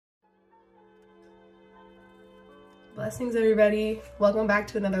Blessings, everybody. Welcome back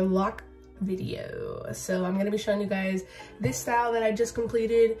to another lock video. So I'm gonna be showing you guys this style that I just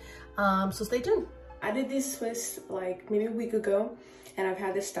completed, so stay tuned. I did these twists like maybe a week ago, and I've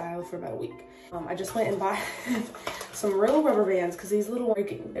had this style for about a week. I just went and bought some real rubber bands because these little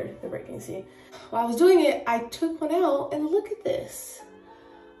breaking, they're breaking, see? While I was doing it, I took one out and look at this.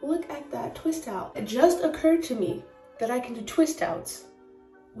 Look at that twist out. It just occurred to me that I can do twist outs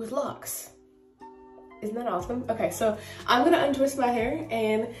with locks. Isn't that awesome? Okay, so I'm gonna untwist my hair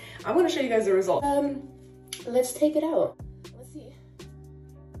and I'm gonna show you guys the result. Let's take it out. Let's see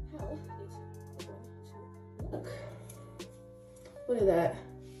how it's going to look. Look at that.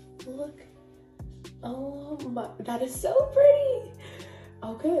 Look. Oh my, that is so pretty.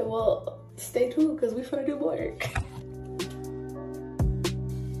 Okay, well, stay tuned because we're gonna do more.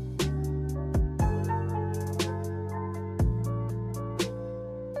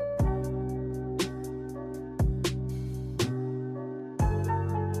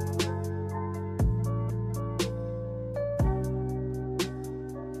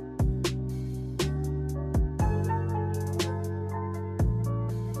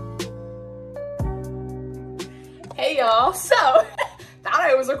 Hey y'all, so thought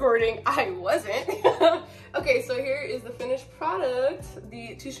I was recording, I wasn't. Okay, so here is the finished product.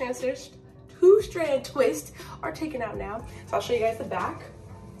 The two-strand twists are taken out now. So I'll show you guys the back.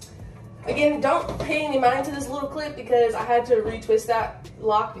 Again, don't pay any mind to this little clip because I had to retwist that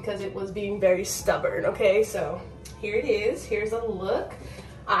lock because it was being very stubborn, okay? So here it is, here's the look.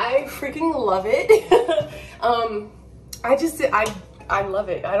 I freaking love it. I love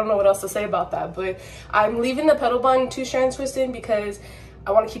it. I don't know what else to say about that, but I'm leaving the pedal bun two-strand twisted because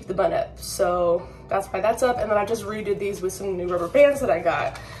I want to keep the bun up. So that's why that's up. And then I just redid these with some new rubber bands that I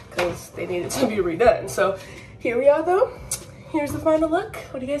got because they needed to be redone. So here we are though. Here's the final look.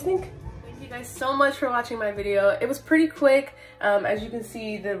 What do you guys think? Thank you guys so much for watching my video. It was pretty quick. As you can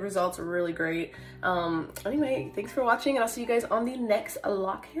see, the results are really great. Anyway, thanks for watching and I'll see you guys on the next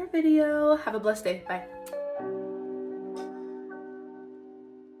lock hair video. Have a blessed day. Bye.